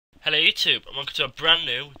Hello YouTube, and welcome to a brand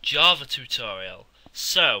new Java tutorial.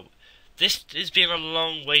 So, this has been a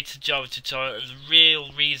long way to Java tutorial, and the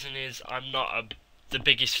real reason is I'm not the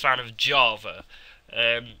biggest fan of Java.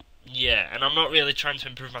 Yeah, and I'm not really trying to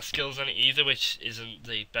improve my skills on it either, which isn't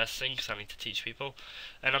the best thing because I need to teach people.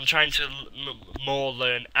 And I'm trying to more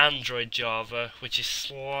learn Android Java, which is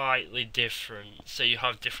slightly different. So you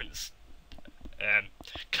have different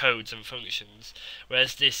codes and functions,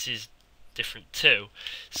 whereas this is different too.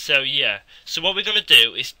 So yeah, so what we're going to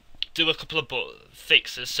do is do a couple of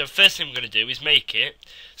fixes. So first thing we're going to do is make it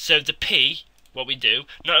so the P, what we do,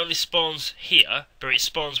 not only spawns here, but it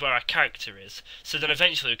spawns where our character is. So then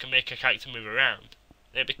eventually we can make a character move around.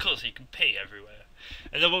 Because he can P everywhere.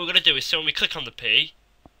 And then what we're going to do is, so when we click on the P,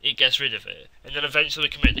 it gets rid of it. And then eventually we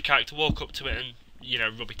can make the character walk up to it and, you know,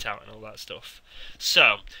 rub it out and all that stuff.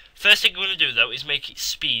 So, first thing we're going to do though is make it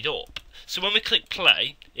speed up. So when we click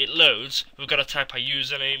play, it loads. We've got to type our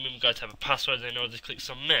username and we've got to have a password in order to click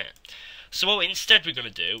submit. So what instead we're going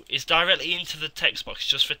to do is directly into the text box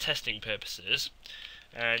just for testing purposes.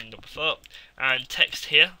 And number 4, and text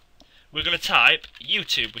here. We're going to type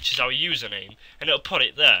YouTube, which is our username, and it'll put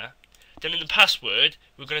it there. Then in the password,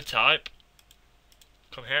 we're going to type,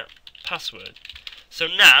 come here, password. So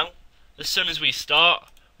now, as soon as we start,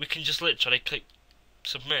 we can just literally click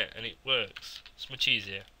submit and it works. It's much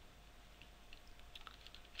easier.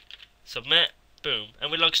 Submit, boom,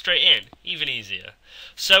 and we log straight in, even easier.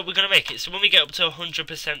 So we're going to make it, so when we get up to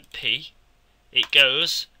 100% P, it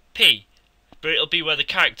goes P, but it'll be where the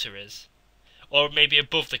character is. Or maybe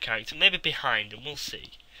above the character, maybe behind, and we'll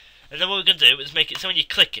see. And then what we're going to do is make it so when you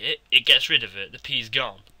click it, it gets rid of it, the P's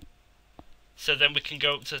gone. So then we can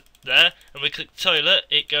go up to there, and we click toilet,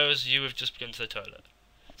 it goes, you have just been to the toilet.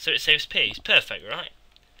 So it saves P, it's perfect, right?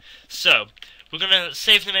 So, we're going to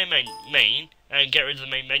save the main and get rid of the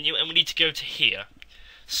main menu, and we need to go to here.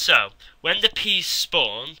 So, when the P's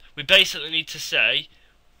spawn, we basically need to say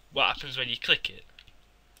what happens when you click it.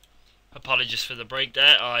 Apologies for the break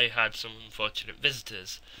there, I had some unfortunate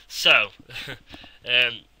visitors. So,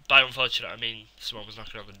 by unfortunate I mean someone was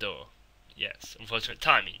knocking on the door. Yes, unfortunate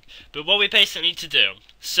timing. But what we basically need to do,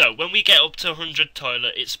 so when we get up to 100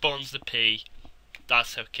 toilet, it spawns the P.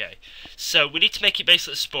 That's okay. So we need to make it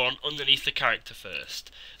basically spawn underneath the character first.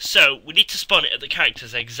 So we need to spawn it at the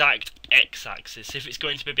character's exact x-axis if it's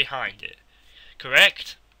going to be behind it.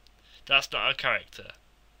 Correct? That's not our character.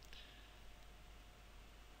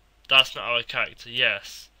 That's not our character,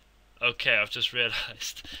 yes. Okay, I've just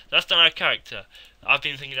realised. That's not our character. I've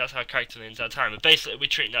been thinking that's our character the entire time, but basically we're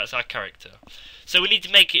treating that as our character. So we need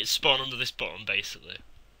to make it spawn under this button, basically.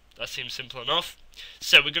 That seems simple enough.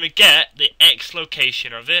 So we're going to get the X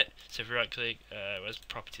location of it. So if we right click, where's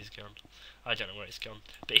properties gone? I don't know where it's gone.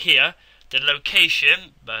 But here, the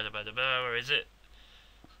location, where is it?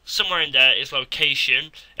 Somewhere in there is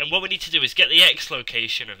location. And what we need to do is get the X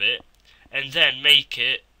location of it, and then make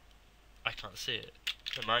it, I can't see it,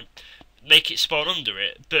 never mind. Make it spawn under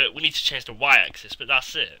it, but we need to change the Y-axis, but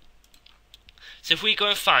that's it. So if we go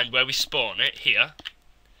and find where we spawn it, here,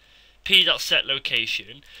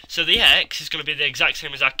 p.setLocation, so the X is going to be the exact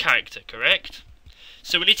same as our character, correct?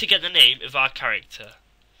 So we need to get the name of our character.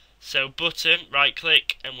 So button, right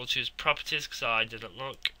click, and we'll choose properties because I didn't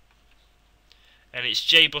look. And it's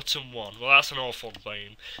JButton1. Well, that's an awful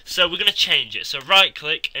name. So we're going to change it. So right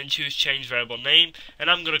click and choose change variable name, and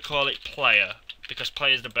I'm going to call it player, because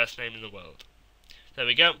player is the best name in the world. There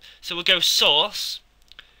we go. So we'll go source,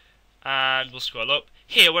 and we'll scroll up.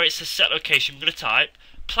 Here where it says set location, we're going to type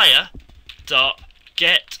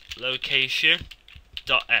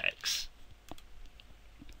player.getLocation.x.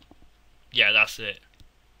 Yeah, that's it.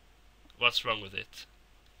 What's wrong with it?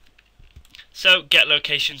 So get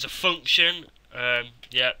location's a function.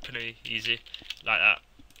 Yeah, pretty easy, like that.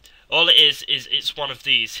 All it is it's one of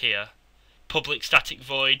these here, public static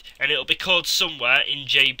void, and it'll be called somewhere in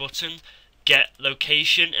JButton get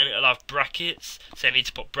location, and it'll have brackets, so I need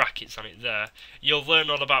to put brackets on it there. You'll learn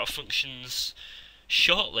all about functions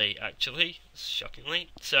shortly, actually, shockingly.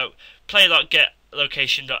 So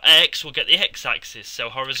player.getLocation.x will get the x-axis, so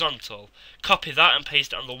horizontal. Copy that and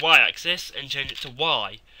paste it on the y-axis and change it to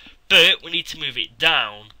y. But we need to move it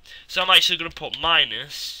down. So I'm actually going to put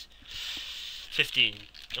minus 15,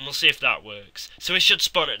 and we'll see if that works. So it should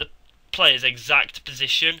spawn at the player's exact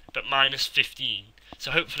position, but minus 15.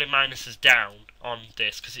 So hopefully minus is down on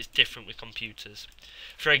this, because it's different with computers.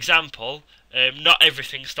 For example, not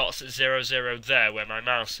everything starts at 0, 0 there, where my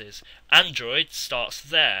mouse is. Android starts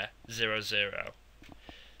there, 0, 0.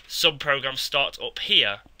 Some programs start up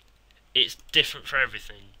here. It's different for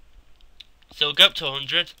everything. So we'll go up to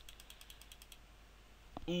 100.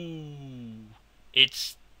 Ooh,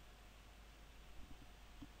 it's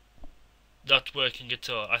not working at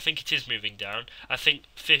all. I think it is moving down. I think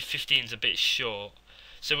 15 is a bit short.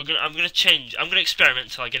 So I'm gonna change. I'm gonna experiment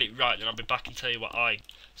until I get it right, then I'll be back and tell you what I.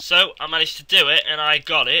 So I managed to do it, and I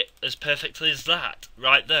got it as perfectly as that,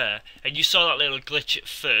 right there. And you saw that little glitch at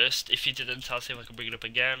first. If you didn't, I'll see if I can bring it up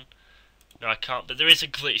again. No, I can't. But there is a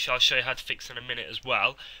glitch. I'll show you how to fix in a minute as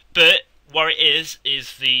well. But what it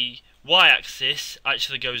is the y-axis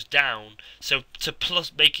actually goes down. So to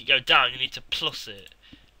make it go down, you need to plus it.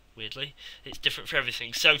 Weirdly, it's different for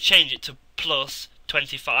everything. So change it to plus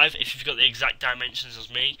 25 if you've got the exact dimensions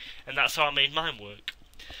as me, and that's how I made mine work.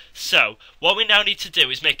 So what we now need to do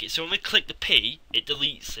is make it so when we click the P, it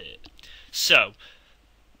deletes it. So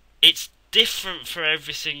it's different for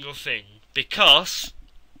every single thing because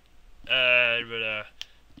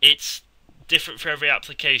it's different for every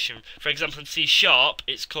application. For example, in C#,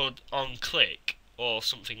 it's called onClick or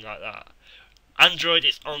something like that. Android,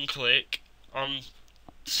 it's onClick. On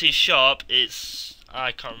C#, it's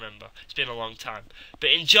I can't remember. It's been a long time.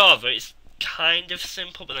 But in Java, it's kind of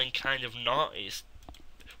simple, but then kind of not.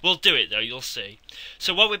 We'll do it though, you'll see.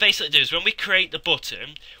 So what we basically do is when we create the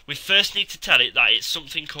button, we first need to tell it that it's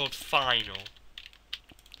something called final.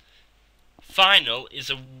 Final is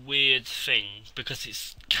a weird thing because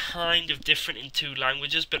it's kind of different in two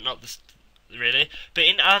languages, but not this really. But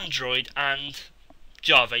in Android and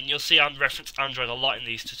Java, and you'll see I reference Android a lot in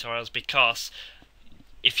these tutorials because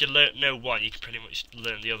if you know one, you can pretty much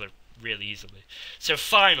learn the other really easily. So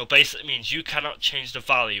final basically means you cannot change the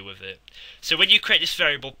value of it. So when you create this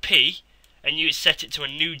variable P and you set it to a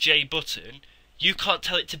new J button, you can't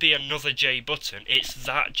tell it to be another J button. It's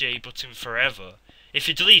that J button forever. If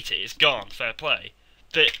you delete it, it's gone, fair play.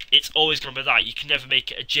 But it's always going to be that. You can never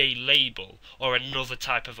make it a J label or another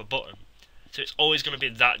type of a button. So it's always going to be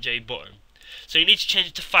that J button. So you need to change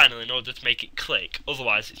it to final in order to make it click,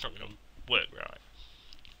 otherwise it's not going to work right.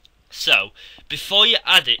 So, before you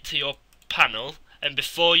add it to your panel, and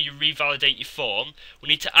before you revalidate your form, we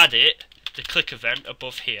need to add it, the click event,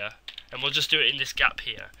 above here. And we'll just do it in this gap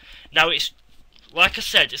here. Now, it's like I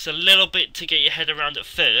said, it's a little bit to get your head around at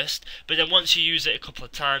first, but then once you use it a couple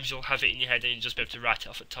of times, you'll have it in your head and you'll just be able to write it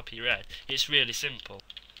off at the top of your head. It's really simple.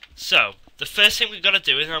 So, the first thing we've got to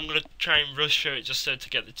do, and I'm going to try and rush through it just so to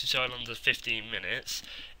get the tutorial under 15 minutes,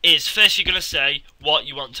 is first you're going to say what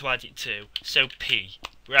you want to add it to. So P.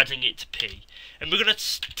 We're adding it to P. And we're going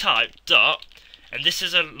to type dot, and this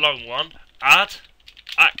is a long one, add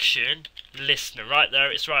action listener. Right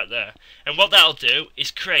there, it's right there. And what that'll do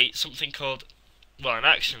is create something called, well, an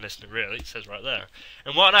action listener really, it says right there.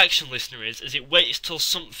 And what an action listener is it waits till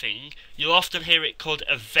something, you'll often hear it called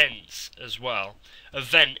events as well.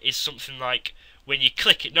 Event is something like when you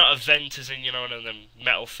click it, not event as in, you know, one of them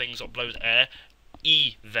metal things that blows air.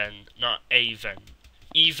 Event, not a-vent.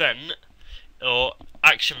 Event, or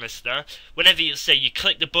action listener, whenever you say you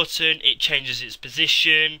click the button, it changes its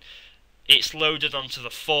position, it's loaded onto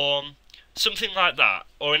the form, something like that.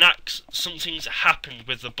 Or something's happened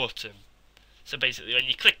with the button. So basically when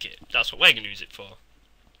you click it, that's what we're going to use it for.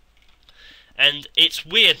 And it's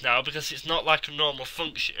weird now because it's not like a normal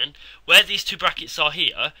function. Where these two brackets are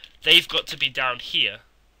here, they've got to be down here.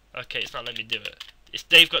 Okay, it's not letting me do it.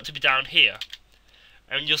 They've got to be down here.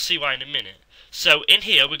 And you'll see why in a minute. So in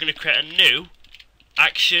here we're going to create a new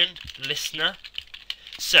action listener.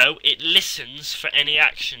 So it listens for any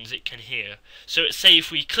actions it can hear. So say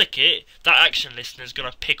if we click it, that action listener is going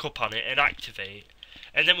to pick up on it and activate.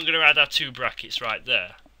 And then we're going to add our two brackets right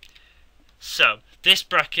there. So this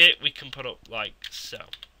bracket we can put up like so.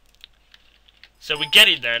 So we're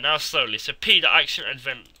getting there now slowly. So P, the action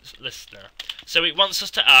event listener. So it wants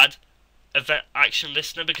us to add event action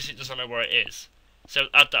listener because it doesn't know where it is. So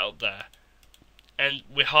add that up there. And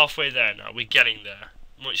we're halfway there now. We're getting there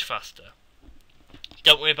much faster.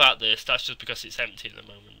 Don't worry about this. That's just because it's empty at the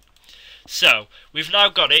moment. So we've now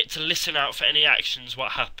got it to listen out for any actions,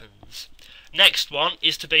 what happens. Next one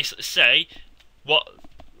is to basically say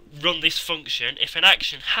run this function if an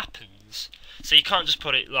action happens. So you can't just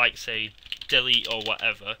put it like, say, delete or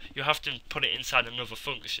whatever. You have to put it inside another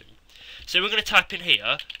function. So we're going to type in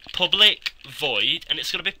here public void, and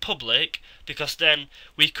it's going to be public because then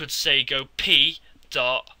we could say go P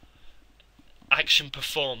dot action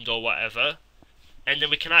performed or whatever, and then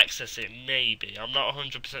we can access it maybe. I'm not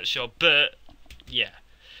 100% sure, but yeah.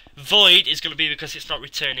 Void is going to be because it's not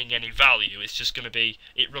returning any value. It's just going to be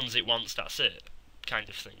it runs it once, that's it, kind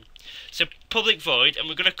of thing. So public void, and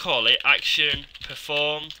we're going to call it action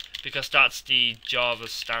performed because that's the Java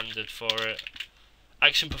standard for it.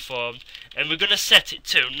 Action performed, and we're going to set it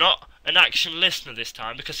to not an action listener this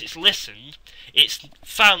time because it's listened, it's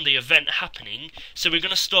found the event happening, so we're going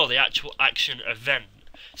to store the actual action event.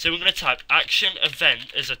 So we're going to type action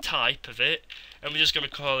event as a type of it, and we're just going to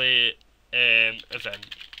call it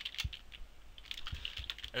event.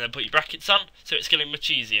 And then put your brackets on, so it's getting much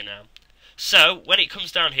easier now. So when it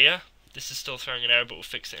comes down here, this is still throwing an error, but we'll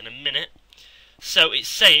fix it in a minute. So it's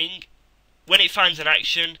saying, when it finds an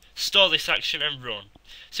action, store this action and run.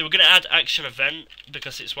 So we're going to add action event,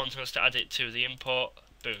 because it's wanting us to add it to the import.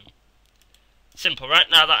 Boom. Simple, right?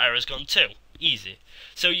 Now that error's gone too. Easy.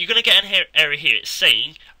 So you're going to get an error here. It's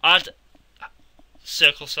saying, add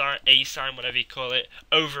circle sign, A sign, whatever you call it,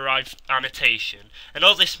 override annotation. And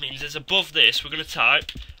all this means is above this, we're going to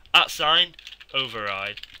type @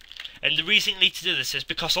 override. And the reason you need to do this is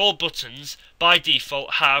because all buttons, by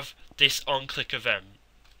default, have this on-click event,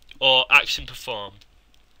 or action performed.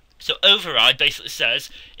 So override basically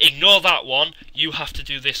says, ignore that one, you have to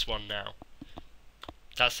do this one now.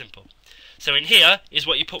 That's simple. So in here is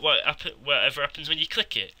what you put whatever happens when you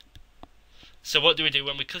click it. So what do we do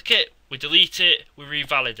when we click it? We delete it, we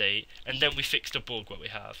revalidate, and then we fix the bug what we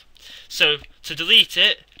have. So to delete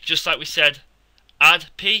it, just like we said, add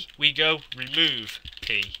P, we go remove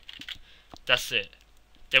P. That's it.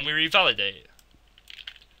 Then we revalidate.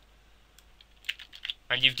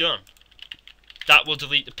 And you've done. That will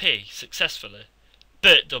delete the P successfully.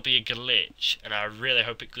 But there'll be a glitch, and I really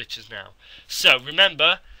hope it glitches now. So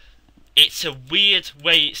remember, it's a weird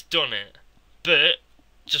way it's done it, but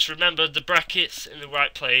just remember the brackets in the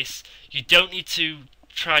right place. You don't need to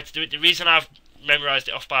try to do it. The reason I've memorised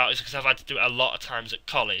it off by heart is because I've had to do it a lot of times at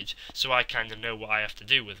college, so I kind of know what I have to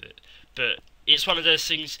do with it. But it's one of those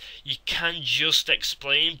things you can just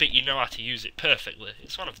explain, but you know how to use it perfectly.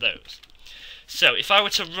 It's one of those. So if I were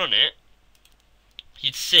to run it,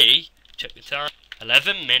 you'd see, check the time,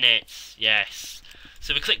 11 minutes, yes.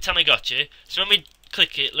 So we click Tamagotchi, so when we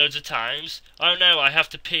click it loads of times, oh no, I have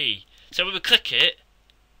to pee. So when we click it,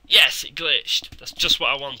 yes, it glitched. That's just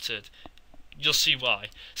what I wanted. You'll see why.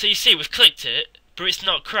 So you see, we've clicked it, but it's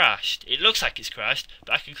not crashed. It looks like it's crashed,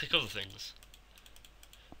 but I can click other things.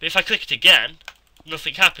 But if I click it again,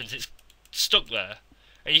 nothing happens. It's stuck there.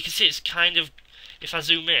 And you can see it's kind of, if I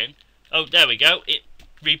zoom in, oh, there we go. It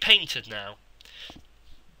repainted now.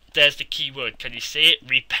 There's the key word. Can you see it?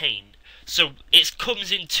 Repaint. So it comes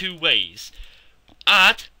in two ways.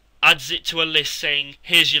 Add adds it to a list saying,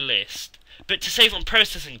 here's your list. But to save on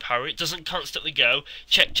processing power, it doesn't constantly go,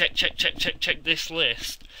 check this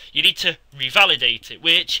list. You need to revalidate it,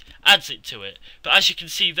 which adds it to it. But as you can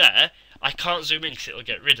see there, I can't zoom in because it'll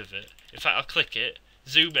get rid of it. In fact, I'll click it,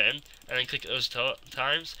 zoom in, and then click it those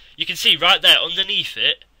times. You can see right there underneath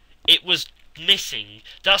it, it was missing.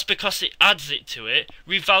 That's because it adds it to it,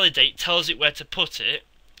 revalidate tells it where to put it,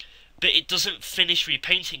 but it doesn't finish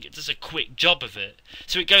repainting, it does a quick job of it.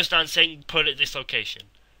 So it goes down saying, put it at this location.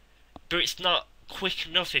 But it's not quick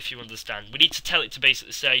enough, if you understand. We need to tell it to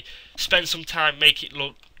basically say, spend some time, make it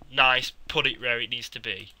look nice, put it where it needs to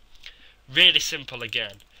be. Really simple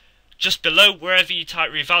again. Just below, wherever you type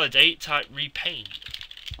revalidate, type repaint.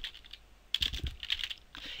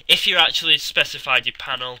 If you actually specified your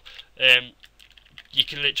panel, you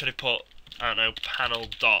can literally put, I don't know,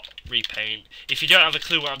 panel.repaint. If you don't have a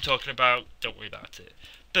clue what I'm talking about, don't worry about it.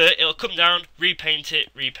 But it'll come down, repaint it,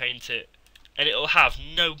 and it'll have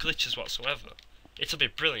no glitches whatsoever. It'll be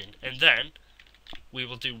brilliant. And then we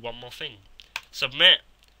will do one more thing. Submit,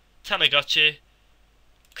 Tamagotchi,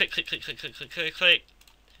 click.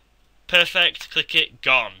 Perfect, click it,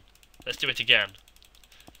 gone. Let's do it again.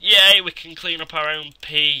 Yay, we can clean up our own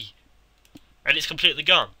pee. And it's completely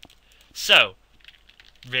gone. So,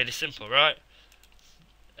 really simple, right?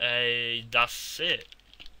 That's it.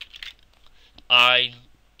 I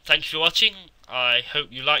thank you for watching. I hope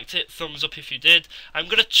you liked it. Thumbs up if you did. I'm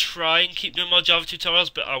going to try and keep doing more Java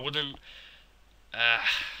tutorials, but I wouldn't...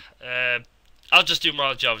 I'll just do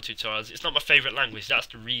more Java tutorials. It's not my favourite language, that's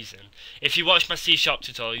the reason. If you watch my C#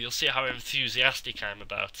 tutorial, you'll see how enthusiastic I am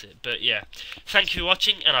about it. But yeah, thank you for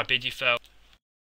watching, and I bid you farewell.